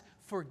that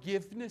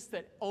forgiveness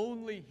that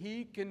only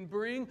He can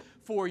bring.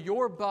 For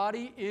your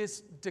body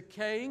is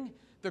decaying.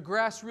 The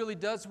grass really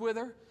does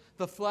wither.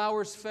 The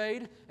flowers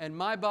fade. And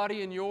my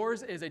body and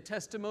yours is a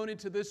testimony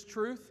to this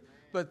truth.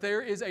 But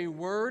there is a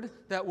word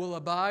that will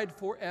abide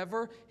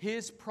forever.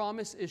 His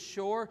promise is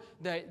sure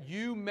that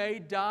you may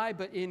die,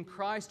 but in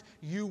Christ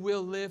you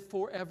will live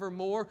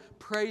forevermore.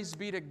 Praise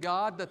be to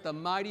God that the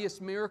mightiest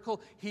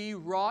miracle He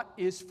wrought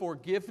is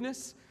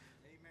forgiveness.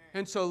 Amen.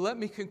 And so let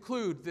me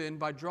conclude then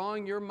by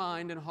drawing your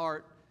mind and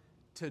heart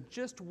to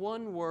just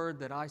one word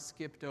that I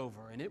skipped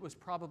over, and it was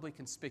probably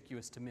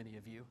conspicuous to many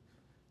of you.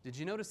 Did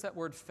you notice that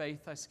word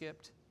faith I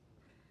skipped?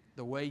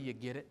 The way you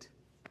get it,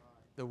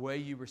 the way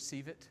you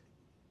receive it.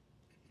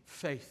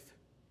 Faith.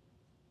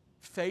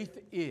 Faith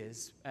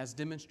is, as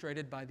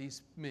demonstrated by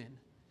these men,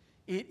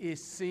 it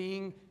is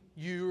seeing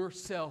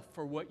yourself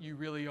for what you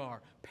really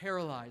are,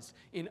 paralyzed,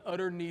 in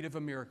utter need of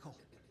a miracle.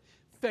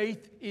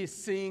 Faith is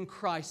seeing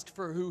Christ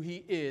for who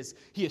He is.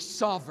 He is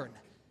sovereign,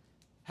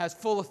 has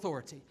full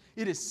authority.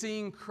 It is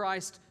seeing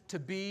Christ to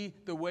be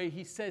the way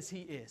He says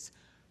He is,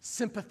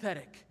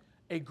 sympathetic,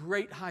 a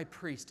great high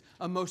priest,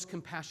 a most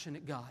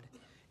compassionate God.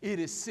 It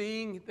is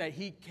seeing that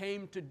He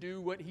came to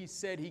do what He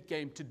said He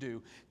came to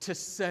do, to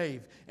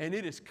save. And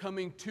it is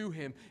coming to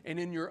Him and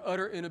in your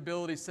utter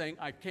inability saying,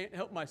 I can't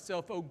help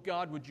myself. Oh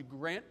God, would you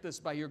grant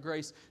this by your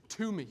grace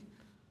to me?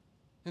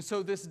 And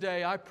so this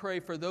day I pray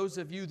for those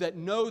of you that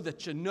know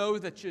that you know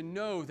that you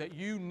know that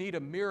you need a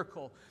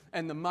miracle.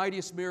 And the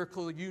mightiest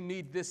miracle you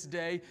need this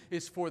day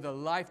is for the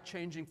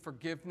life-changing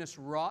forgiveness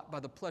wrought by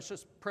the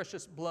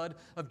precious blood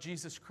of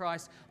Jesus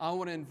Christ. I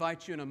want to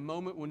invite you in a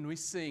moment when we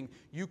sing,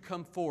 you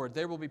come forward.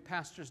 There will be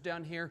pastors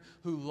down here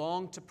who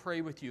long to pray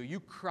with you. You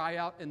cry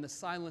out in the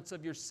silence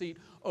of your seat,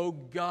 oh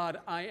God,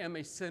 I am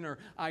a sinner.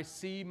 I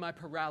see my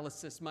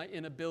paralysis, my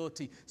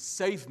inability.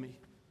 Save me.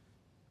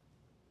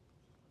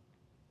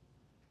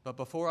 But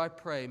before I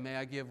pray, may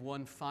I give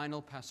one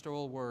final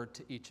pastoral word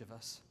to each of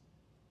us.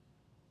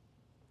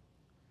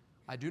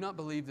 I do not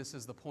believe this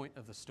is the point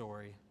of the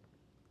story,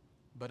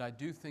 but I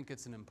do think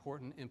it's an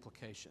important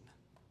implication.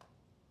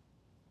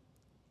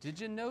 Did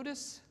you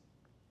notice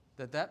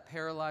that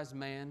paralyzed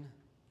man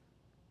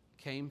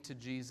came to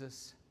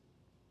Jesus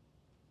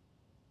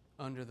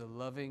under the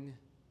loving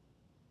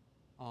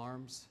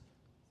arms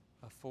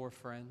of four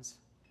friends.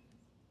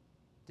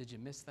 Did you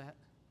miss that?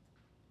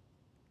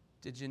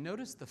 Did you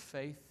notice the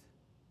faith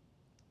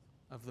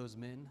of those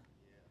men?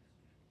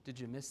 Did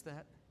you miss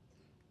that?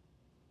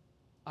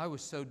 I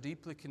was so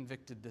deeply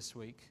convicted this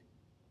week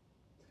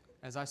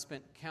as I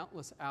spent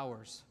countless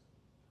hours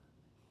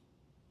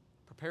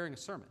preparing a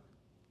sermon,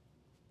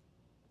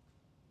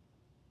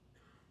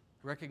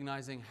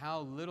 recognizing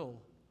how little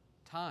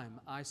time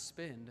I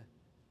spend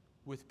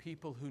with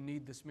people who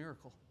need this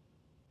miracle.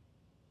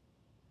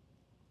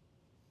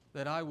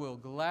 That I will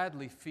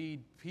gladly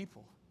feed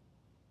people,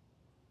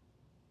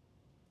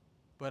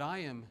 but I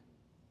am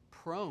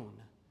prone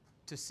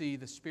to see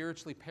the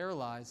spiritually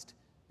paralyzed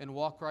and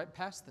walk right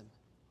past them.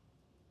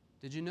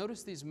 Did you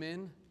notice these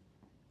men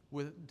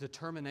with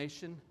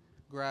determination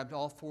grabbed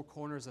all four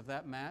corners of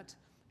that mat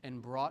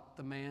and brought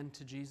the man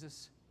to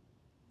Jesus?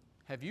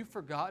 Have you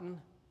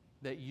forgotten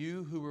that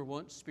you who were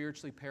once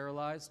spiritually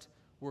paralyzed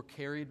were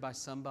carried by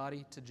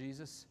somebody to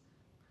Jesus?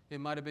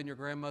 It might have been your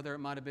grandmother, it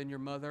might have been your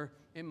mother,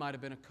 it might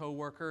have been a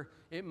coworker,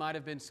 it might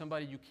have been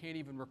somebody you can't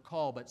even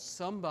recall, but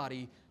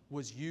somebody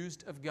was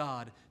used of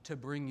God to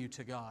bring you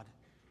to God.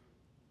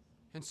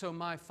 And so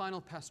my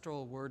final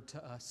pastoral word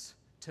to us,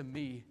 to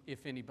me,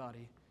 if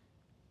anybody,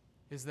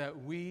 is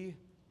that we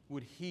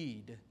would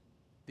heed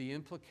the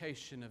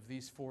implication of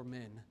these four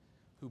men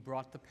who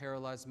brought the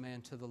paralyzed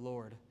man to the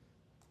Lord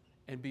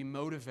and be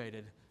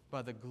motivated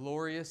by the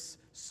glorious,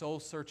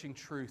 soul-searching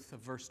truth of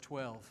verse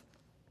 12.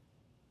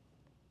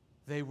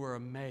 They were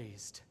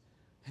amazed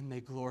and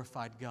they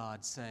glorified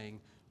God, saying,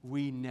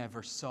 "We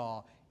never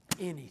saw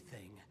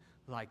anything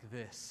like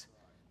this."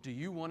 Do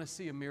you want to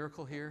see a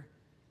miracle here?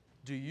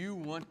 Do you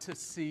want to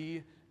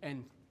see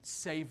and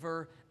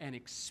savor and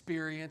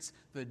experience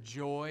the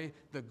joy,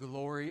 the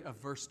glory of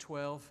verse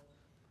 12?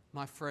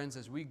 My friends,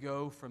 as we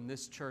go from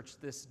this church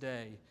this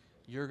day,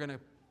 you're going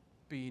to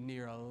be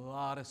near a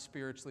lot of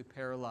spiritually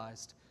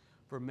paralyzed.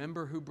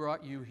 Remember who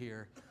brought you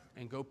here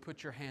and go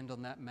put your hand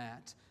on that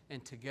mat,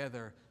 and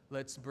together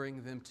let's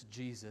bring them to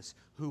Jesus,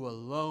 who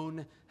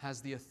alone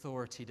has the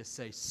authority to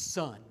say,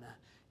 "Son,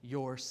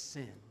 your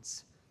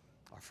sins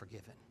are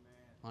forgiven."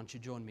 Why don't you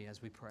join me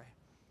as we pray?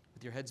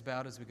 With your heads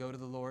bowed as we go to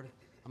the Lord,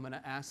 I'm going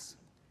to ask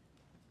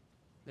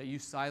that you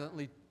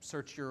silently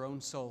search your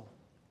own soul.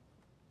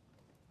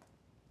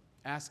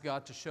 Ask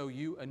God to show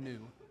you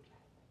anew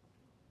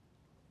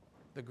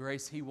the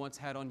grace He once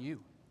had on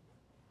you.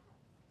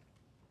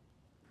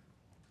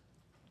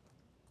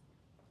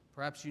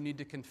 Perhaps you need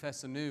to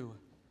confess anew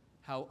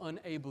how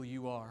unable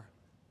you are,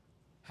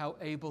 how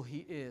able He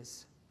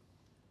is,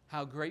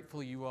 how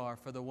grateful you are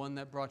for the one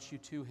that brought you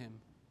to Him,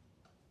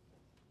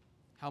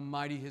 how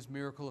mighty His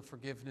miracle of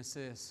forgiveness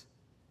is.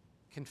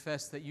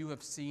 Confess that you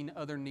have seen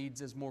other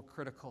needs as more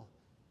critical,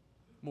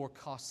 more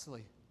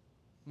costly,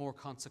 more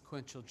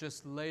consequential.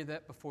 Just lay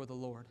that before the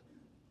Lord.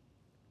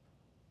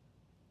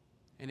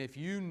 And if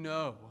you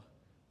know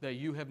that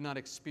you have not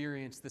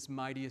experienced this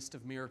mightiest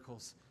of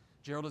miracles,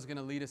 Gerald is going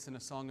to lead us in a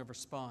song of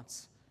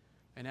response.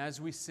 And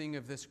as we sing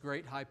of this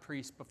great high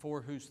priest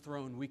before whose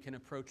throne we can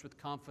approach with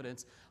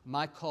confidence,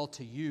 my call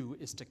to you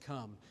is to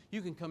come.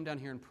 You can come down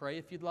here and pray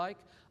if you'd like.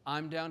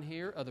 I'm down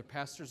here. Other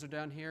pastors are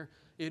down here.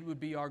 It would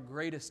be our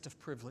greatest of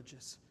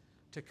privileges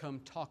to come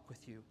talk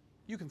with you.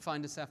 You can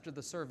find us after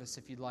the service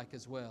if you'd like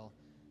as well.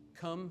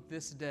 Come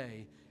this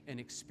day and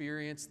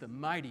experience the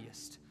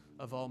mightiest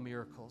of all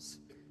miracles,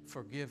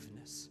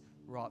 forgiveness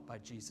wrought by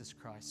Jesus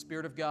Christ.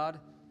 Spirit of God,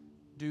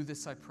 do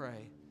this, I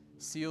pray.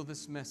 Seal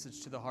this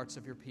message to the hearts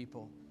of your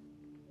people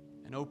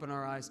and open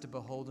our eyes to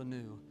behold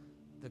anew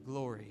the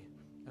glory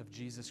of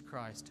Jesus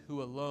Christ,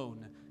 who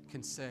alone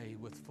can say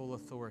with full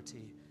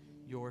authority,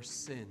 "Your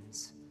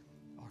sins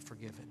are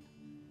forgiven."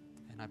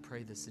 And I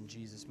pray this in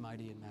Jesus'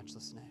 mighty and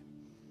matchless name.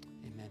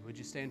 Amen. Would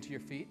you stand to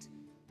your feet?